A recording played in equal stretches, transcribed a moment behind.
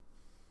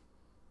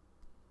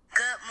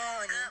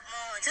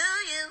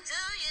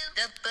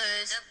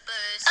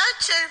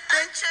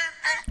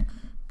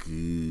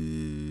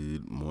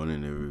Good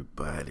morning,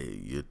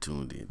 everybody. You're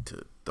tuned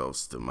into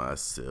Thoughts to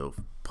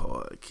Myself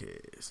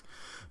podcast.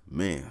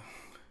 Man,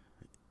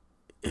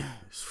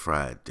 it's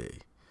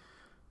Friday.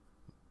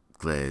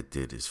 Glad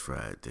that it's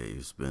Friday.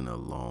 It's been a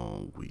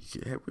long week.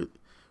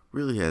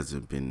 Really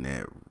hasn't been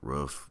that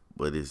rough,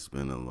 but it's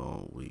been a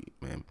long week,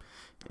 man.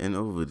 And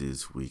over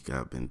this week,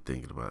 I've been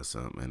thinking about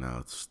something, and I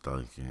was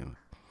thinking,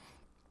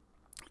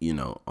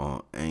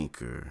 on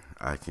Anchor,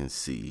 I can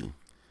see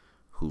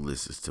who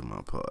listens to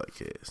my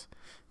podcast.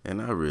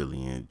 And I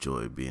really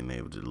enjoy being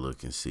able to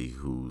look and see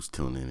who's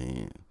tuning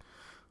in.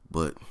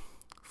 But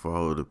for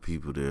all the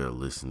people that are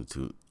listening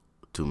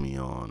to me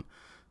on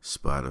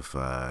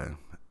Spotify,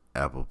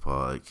 Apple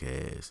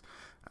Podcasts,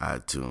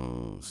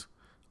 iTunes,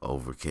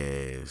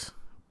 Overcast,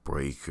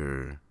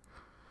 Breaker,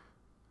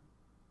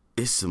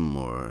 it's some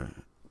more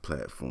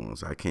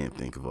platforms. I can't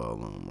think of all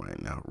of them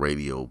right now.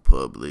 Radio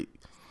Public.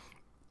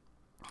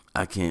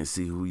 I can't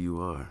see who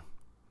you are.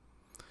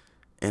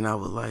 And I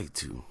would like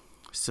to.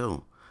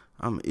 So,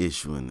 I'm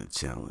issuing a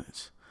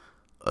challenge.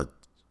 A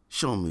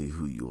show me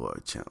who you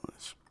are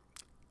challenge.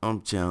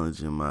 I'm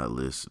challenging my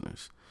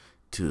listeners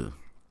to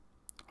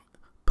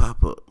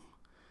pop up.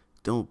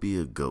 Don't be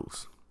a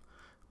ghost.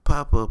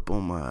 Pop up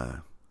on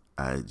my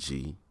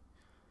IG.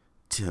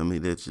 Tell me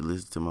that you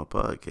listen to my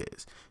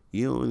podcast.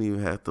 You don't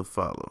even have to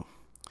follow.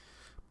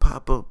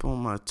 Pop up on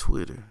my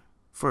Twitter.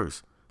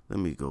 First, let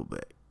me go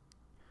back.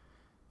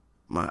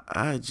 My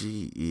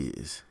IG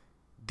is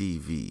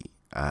DVILLE_DI.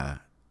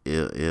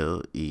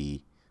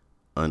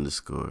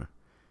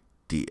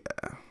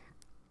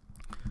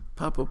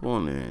 Pop up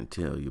on there and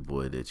tell your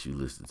boy that you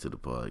listen to the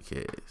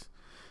podcast.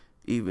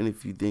 Even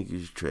if you think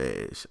it's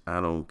trash, I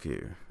don't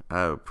care.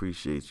 I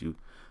appreciate you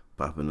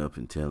popping up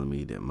and telling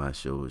me that my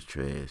show is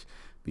trash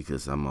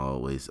because I'm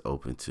always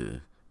open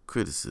to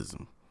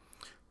criticism.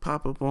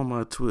 Pop up on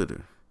my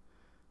Twitter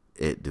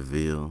at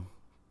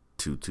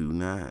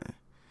DeVille229.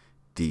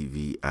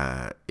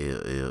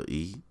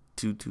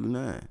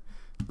 DVILLE229.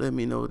 Let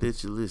me know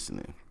that you're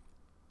listening.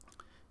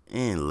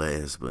 And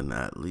last but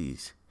not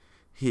least,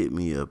 hit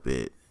me up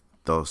at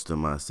Thoughts to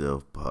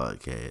Myself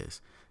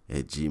Podcast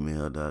at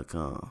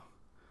gmail.com.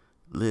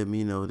 Let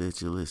me know that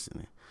you're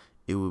listening.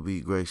 It would be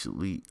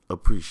greatly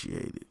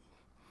appreciated.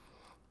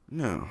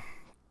 Now,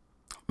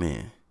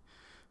 man,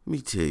 let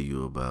me tell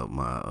you about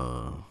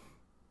my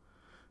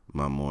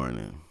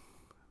morning.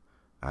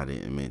 I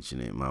didn't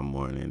mention it. My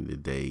morning the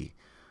day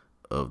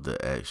of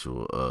the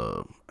actual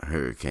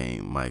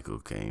Hurricane Michael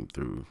came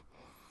through.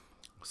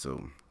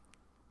 So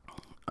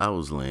I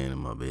was laying in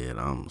my bed.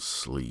 I'm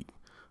asleep.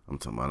 I'm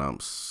talking about I'm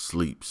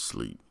sleep.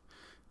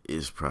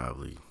 It's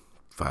probably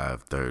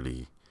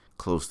 5:30,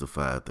 close to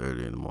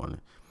 5:30 in the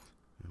morning.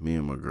 Me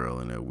and my girl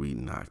in there, we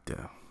knocked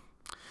out.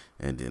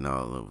 And then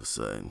all of a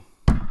sudden,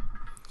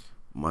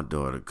 my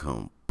daughter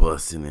come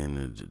busting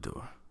into the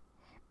door.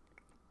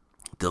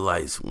 The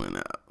lights went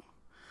out.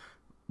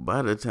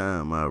 By the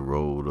time I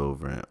rolled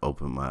over and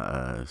opened my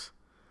eyes,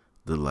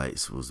 the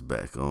lights was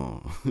back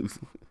on.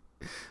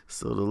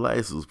 So the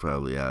lights was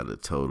probably out a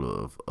total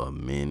of a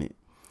minute.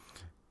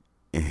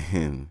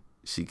 And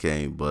she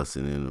came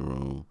busting in the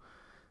room.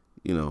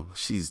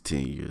 She's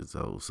 10 years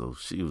old, so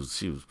she was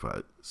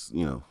probably,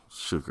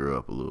 shook her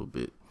up a little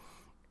bit.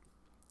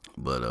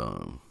 But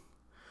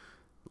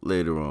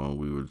later on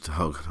we were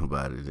talking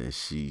about it, and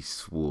she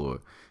swore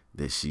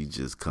that she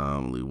just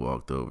calmly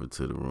walked over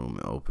to the room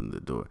and opened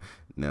the door.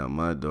 Now,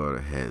 my daughter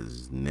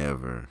has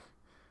never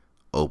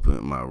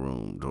opened my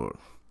room door.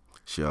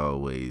 She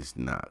always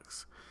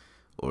knocks.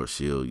 Or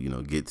she'll,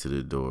 get to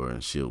the door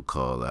and she'll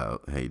call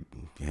out, hey,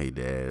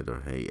 Dad,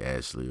 or hey,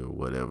 Ashley, or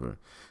whatever,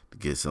 to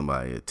get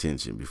somebody's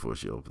attention before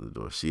she opens the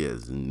door. She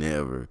has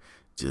never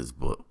just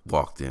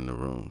walked in the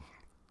room.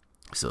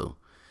 So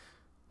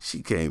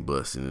she came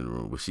busting in the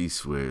room, but she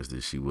swears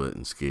that she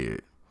wasn't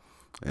scared.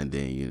 And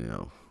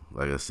then,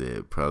 like I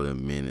said, probably a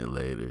minute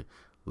later,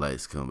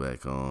 lights come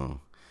back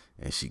on,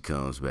 and she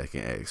comes back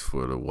and asks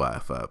for the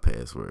Wi-Fi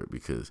password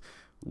because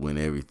when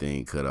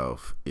everything cut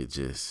off, it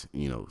just,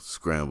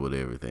 scrambled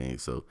everything.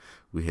 So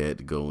we had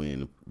to go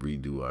in and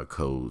redo our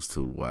codes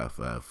to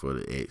Wi-Fi for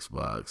the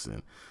Xbox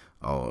and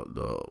all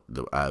the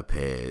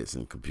iPads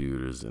and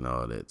computers and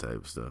all that type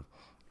of stuff.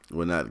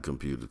 Well, not the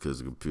computer, because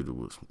the computer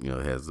was,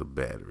 has a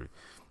battery.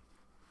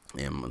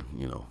 And,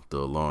 the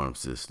alarm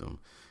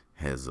system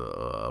has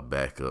a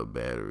backup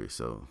battery.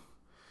 So,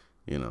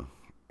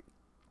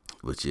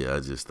 But yeah, I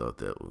just thought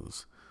that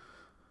was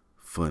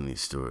a funny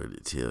story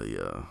to tell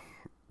y'all.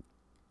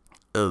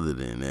 Other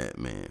than that,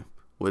 man,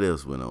 what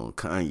else went on?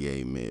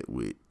 Kanye met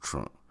with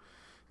Trump.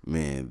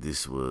 Man,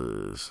 this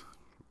was,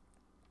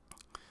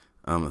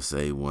 I'm going to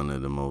say, one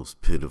of the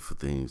most pitiful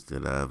things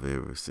that I've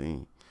ever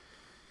seen.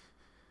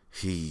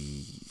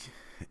 He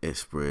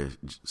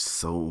expressed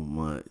so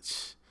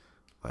much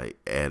like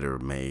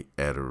adoration.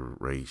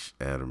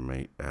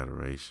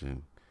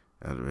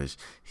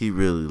 He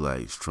really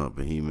likes Trump,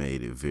 and he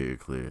made it very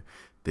clear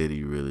that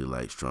he really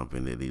likes Trump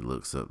and that he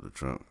looks up to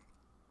Trump.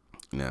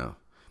 Now,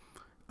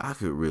 I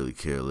could really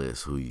care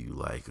less who you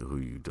like or who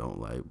you don't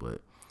like,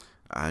 but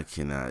I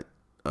cannot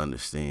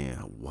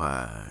understand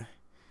why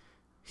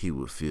he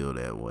would feel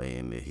that way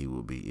and that he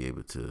would be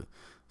able to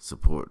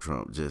support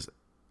Trump just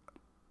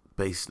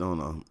based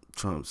on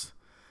Trump's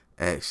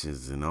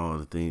actions and all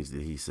the things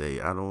that he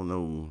say. I don't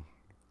know.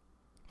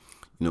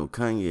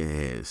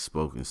 Kanye has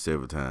spoken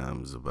several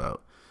times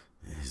about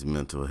his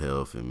mental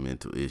health and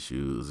mental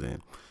issues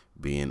and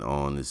being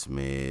on his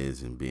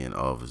meds and being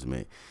off his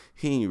meds.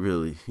 He ain't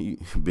really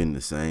been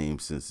the same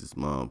since his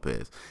mom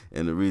passed.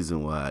 And the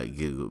reason why I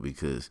giggle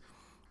because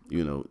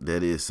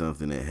that is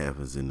something that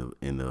happens in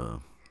the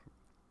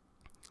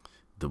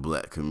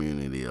black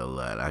community a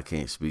lot. I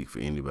can't speak for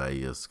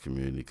anybody else's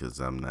community because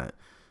I'm not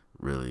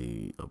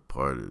really a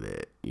part of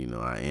that.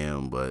 I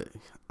am, but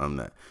I'm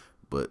not.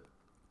 But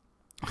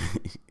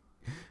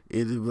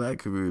in the black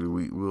community,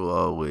 we'll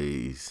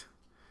always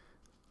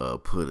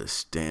put a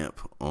stamp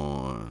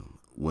on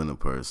when a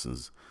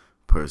person's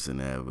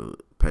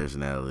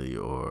personality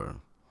or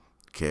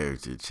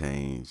character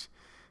change.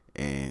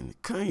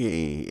 And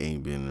Kanye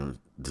ain't been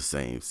the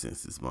same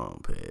since his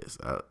mom passed.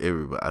 I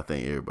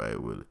think everybody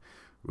would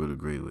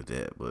agree with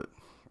that, but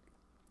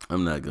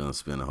I'm not gonna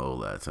spend a whole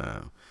lot of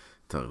time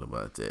talking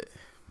about that,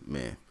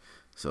 man.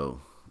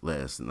 So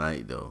last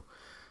night though,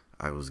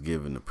 I was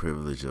given the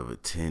privilege of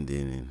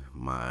attending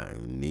my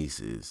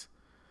niece's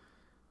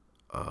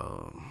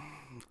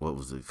what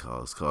was it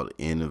called? It's called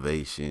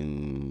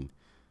Innovation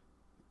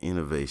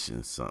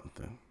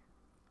something,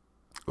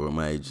 or it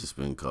might have just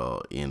been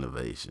called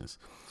Innovations.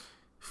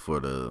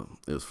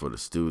 It was for the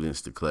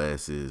students, the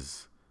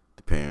classes,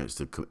 the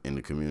parents, in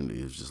the community.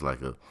 It was just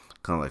like a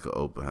kind of like an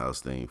open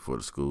house thing for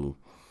the school,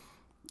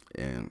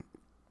 and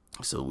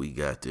so we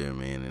got there,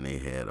 man, and they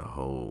had a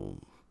whole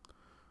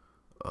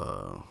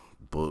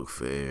book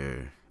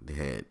fair. They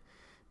had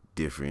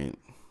different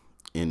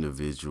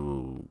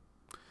individual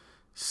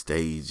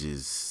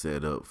stages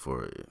set up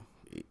for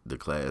the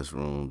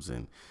classrooms,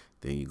 and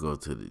then you go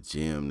to the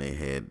gym. They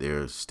had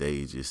their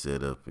stages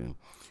set up, and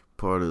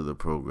part of the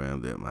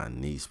program that my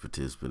niece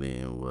participated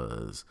in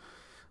was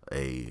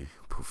a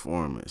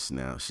performance.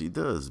 Now she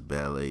does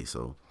ballet,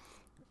 so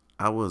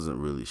I wasn't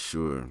really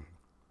sure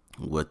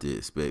what to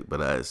expect,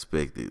 but I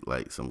expected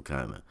like some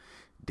kind of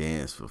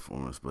dance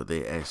performance. But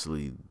they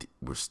actually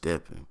were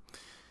stepping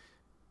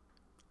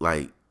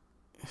like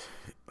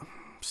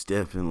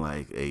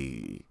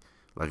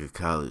a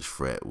college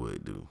frat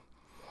would do.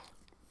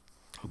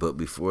 But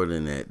before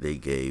then, that they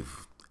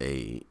gave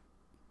a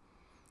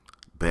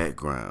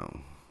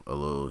background, a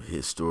little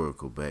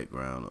historical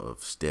background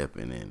of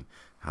stepping and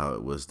how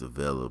it was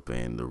developed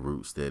and the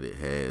roots that it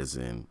has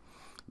and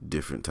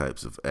different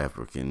types of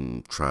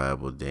African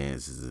tribal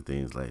dances and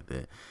things like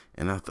that.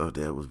 And I thought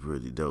that was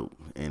really dope.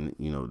 And,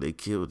 they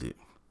killed it.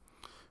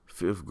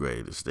 Fifth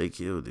graders, they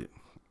killed it.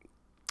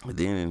 And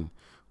then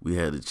we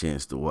had a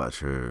chance to watch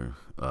her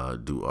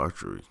do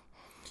archery.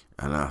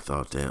 And I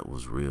thought that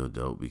was real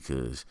dope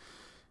because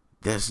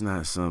that's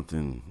not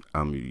something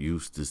I'm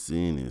used to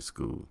seeing in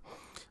school.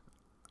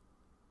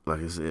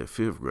 Like I said,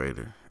 fifth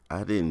grader.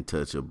 I didn't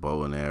touch a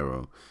bow and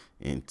arrow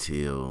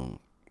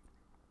until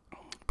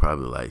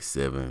probably like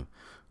 7th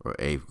or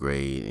 8th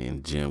grade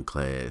in gym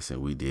class,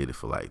 and we did it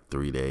for like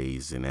 3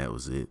 days, and that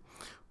was it.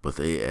 But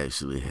they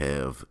actually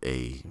have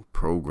a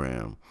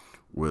program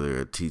where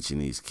they're teaching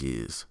these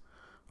kids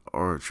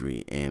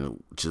archery,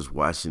 and just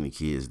watching the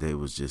kids, they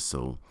was just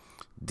so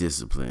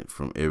disciplined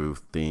from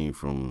everything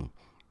from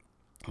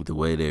the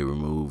way they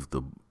removed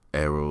the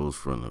arrows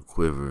from the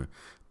quiver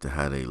to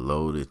how they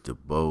loaded the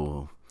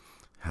bow,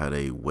 how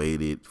they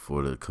waited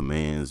for the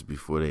commands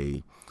before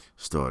they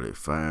started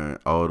firing,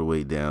 all the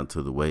way down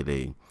to the way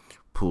they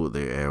pulled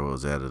their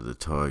arrows out of the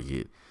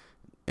target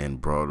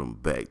and brought them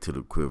back to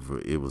the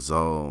quiver. It was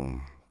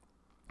all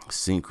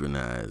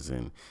synchronized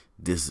and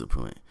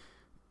disciplined.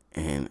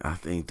 And I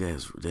think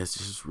that's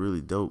just really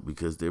dope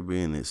because they're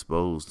being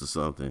exposed to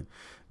something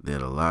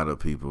that a lot of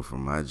people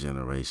from my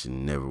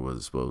generation never was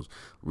exposed.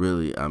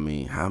 Really, I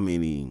mean, how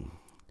many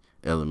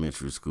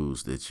elementary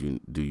schools that you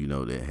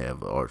know that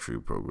have an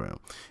archery program,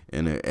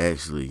 and they're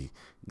actually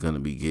gonna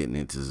be getting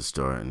into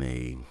starting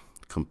a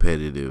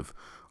competitive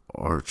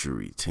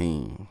archery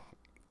team.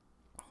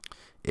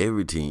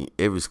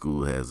 Every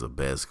school has a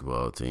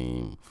basketball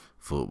team,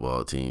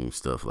 football team,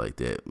 stuff like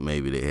that.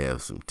 Maybe they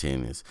have some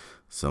tennis.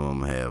 Some of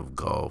them have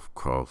golf,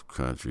 cross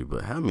country.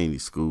 But how many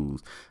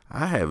schools?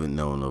 I haven't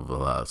known of a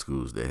lot of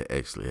schools that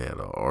actually had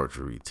an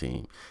archery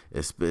team,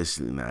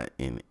 especially not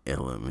in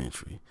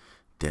elementary.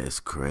 That's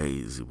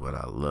crazy, but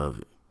I love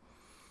it.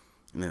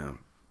 Now,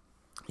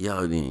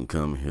 y'all didn't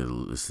come here to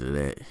listen to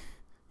that.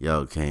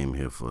 Y'all came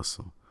here for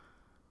some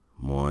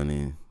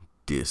morning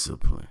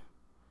discipline.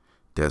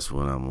 That's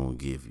what I'm going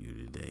to give you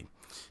today.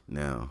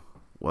 Now,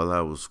 while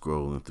I was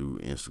scrolling through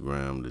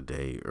Instagram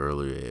today,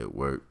 earlier at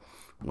work,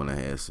 when I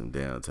had some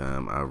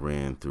downtime, I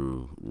ran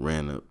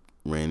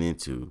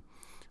into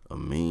a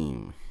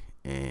meme,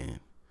 and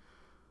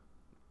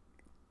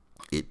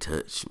it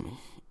touched me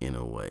in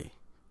a way.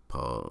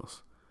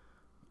 Pause.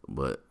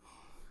 But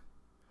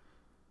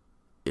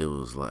it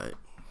was like,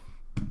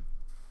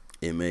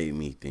 it made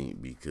me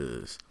think,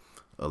 because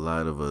a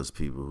lot of us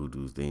people who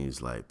do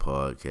things like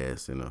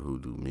podcasting or who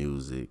do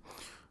music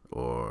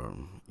or,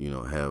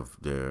 have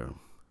their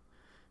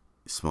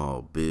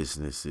small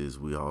businesses,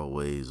 we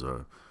always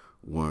are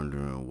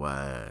wondering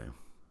why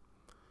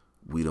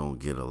we don't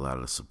get a lot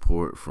of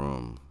support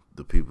from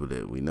the people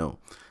that we know.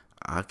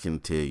 I can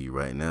tell you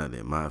right now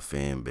that my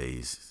fan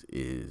base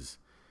is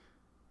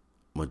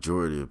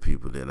majority of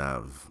people that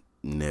I've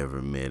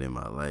never met in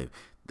my life.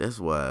 That's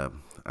why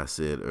I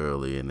said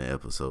earlier in the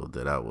episode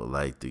that I would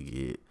like to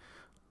get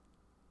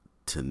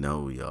to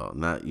know y'all.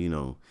 Not,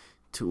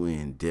 too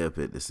in depth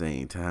at the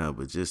same time,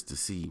 but just to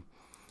see,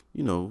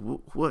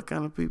 what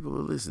kind of people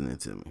are listening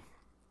to me.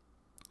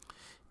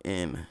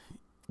 And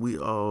we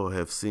all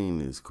have seen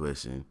this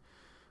question.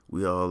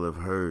 We all have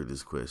heard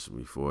this question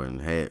before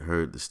and had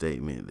heard the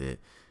statement that,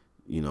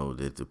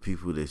 that the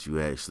people that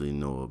you actually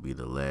know will be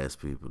the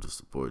last people to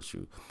support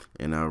you.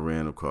 And I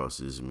ran across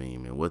this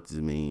meme, and what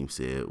the meme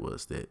said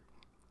was that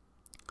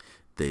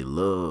they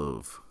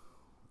love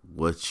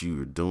what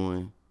you're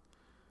doing,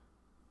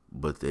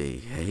 but they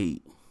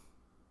hate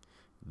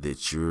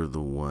that you're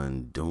the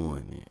one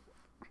doing it.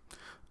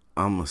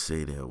 I'm going to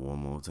say that one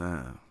more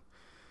time.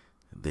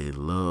 They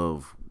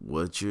love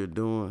what you're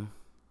doing,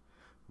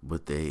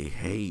 but they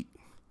hate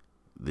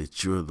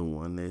that you're the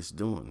one that's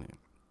doing it.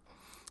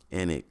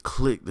 And it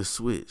clicked the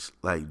switch,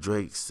 like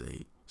Drake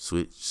say,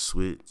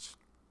 switch.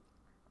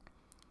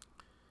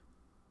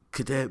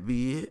 Could that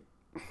be it?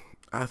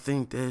 I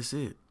think that's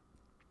it.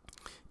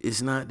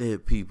 It's not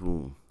that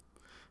people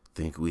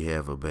think we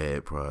have a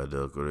bad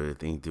product or they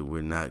think that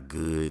we're not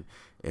good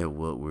at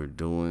what we're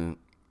doing.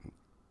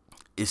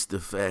 It's the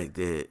fact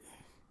that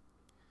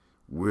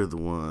we're the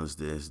ones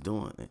that's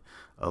doing it.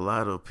 A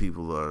lot of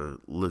people are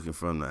looking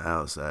from the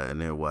outside and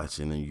they're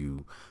watching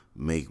you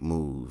make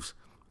moves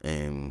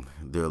and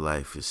their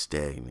life is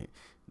stagnant.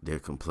 They're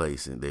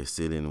complacent. They're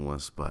sitting in one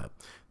spot.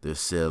 They're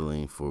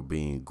settling for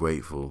being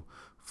grateful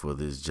for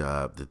this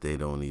job that they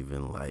don't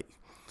even like.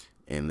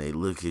 And they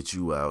look at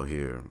you out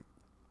here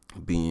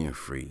being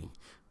free,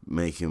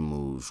 making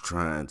moves,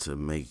 trying to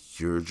make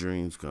your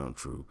dreams come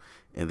true,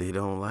 and they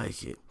don't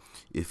like it.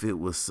 If it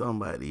was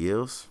somebody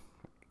else,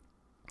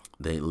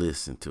 they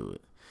listen to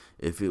it.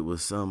 If it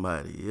was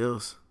somebody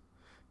else,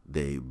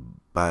 they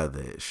buy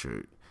that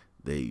shirt.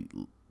 They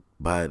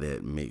buy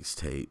that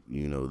mixtape.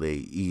 They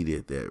eat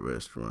at that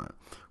restaurant.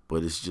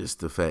 But it's just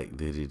the fact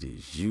that it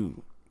is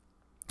you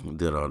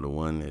that are the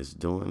one that's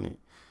doing it.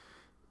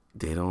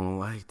 They don't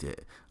like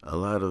that. A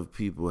lot of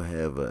people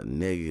have a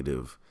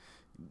negative,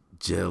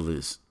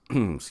 jealous,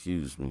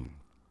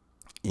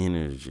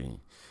 energy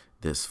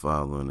that's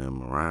following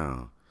them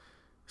around.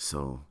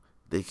 So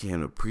they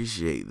can't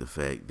appreciate the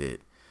fact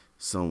that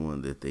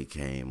someone that they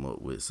came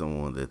up with,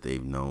 someone that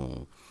they've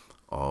known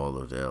all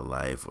of their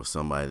life, or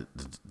somebody,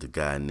 the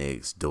guy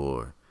next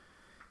door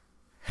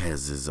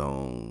has his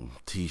own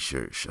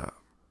t-shirt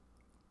shop.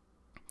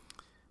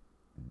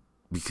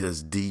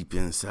 Because deep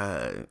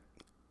inside,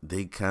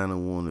 they kind of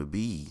want to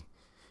be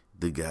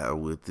the guy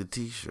with the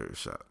t-shirt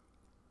shop.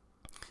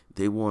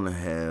 They want to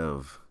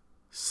have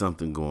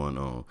something going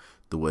on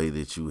the way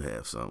that you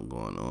have something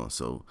going on.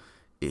 So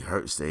it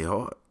hurts their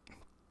heart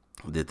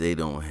that they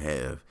don't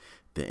have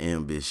the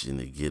ambition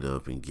to get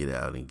up and get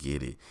out and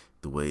get it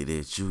the way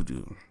that you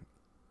do.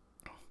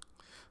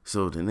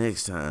 So the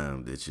next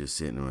time that you're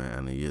sitting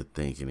around and you're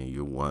thinking and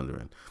you're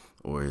wondering,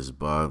 or it's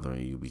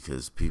bothering you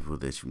because people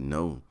that you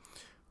know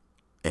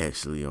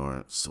actually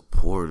aren't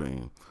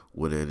supporting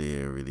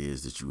whatever it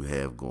is that you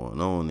have going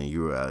on, and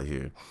you're out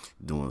here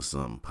doing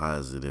something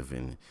positive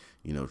and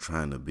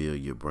trying to build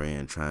your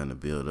brand, trying to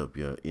build up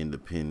your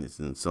independence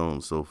and so on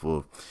and so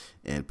forth,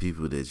 and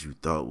people that you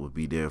thought would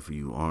be there for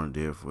you aren't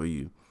there for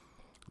you.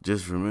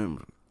 Just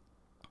remember,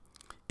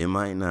 it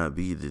might not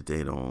be that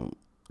they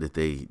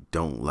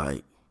don't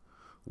like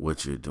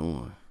what you're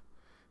doing.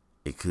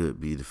 It could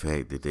be the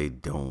fact that they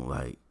don't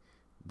like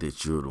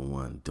that you're the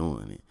one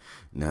doing it.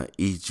 Now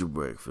eat your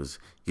breakfast,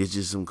 get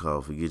you some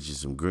coffee, get you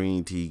some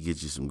green tea,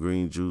 get you some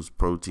green juice,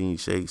 protein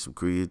shake, some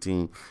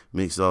creatine,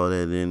 mix all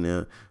that in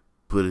there,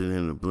 put it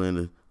in a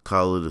blender,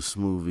 call it a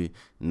smoothie,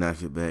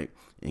 knock it back,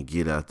 and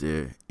get out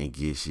there and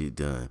get shit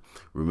done.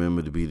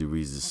 Remember to be the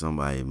reason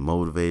somebody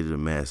motivated or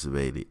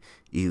masturbated.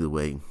 Either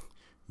way,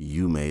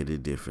 you made a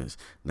difference.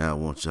 Now I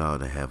want y'all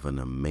to have an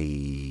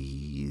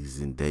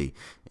amazing day,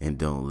 and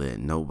don't let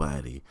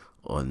nobody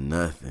or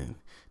nothing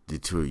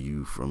deter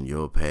you from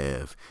your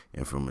path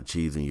and from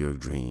achieving your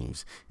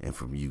dreams and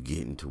from you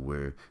getting to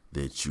where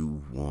that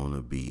you want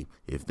to be.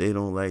 If they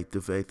don't like the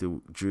fact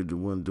that you're the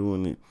one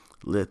doing it,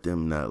 let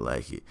them not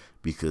like it,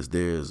 because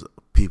there's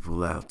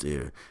people out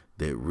there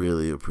that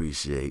really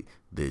appreciate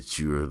that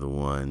you're the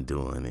one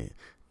doing it.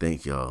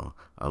 Thank y'all.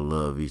 I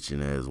love each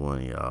and every one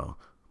of y'all.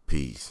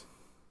 Peace.